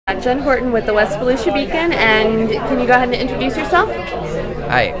Jen Horton with the West Volusia Beacon, and can you go ahead and introduce yourself?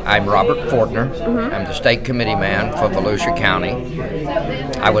 Hi, I'm Robert Fortner. I'm the state committee man for Volusia County.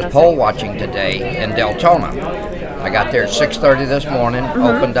 I was poll watching today in Deltona. I got there at 6:30 this morning,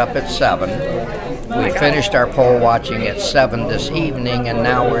 opened up at 7. We finished our poll watching at 7 this evening, and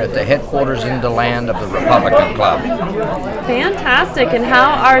now we're at the headquarters in DeLand of the Republican Club. Fantastic. And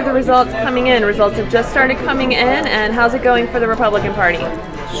how are the results coming in? Results have just started coming in, and how's it going for the Republican Party?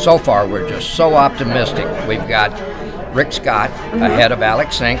 So far, we're just so optimistic. We've got Rick Scott ahead of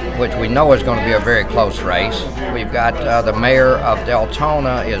Alex Sink, which we know is going to be a very close race. We've got the mayor of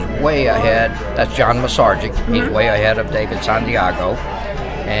Deltona is way ahead. That's John Masarczyk. He's way ahead of David Santiago.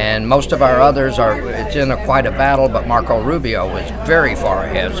 And most of our others it's in quite a battle, but Marco Rubio is very far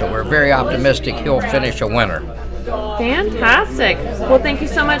ahead. So we're very optimistic he'll finish a winner. Fantastic. Well, thank you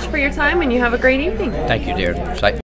so much for your time, and you have a great evening. Thank you, dear.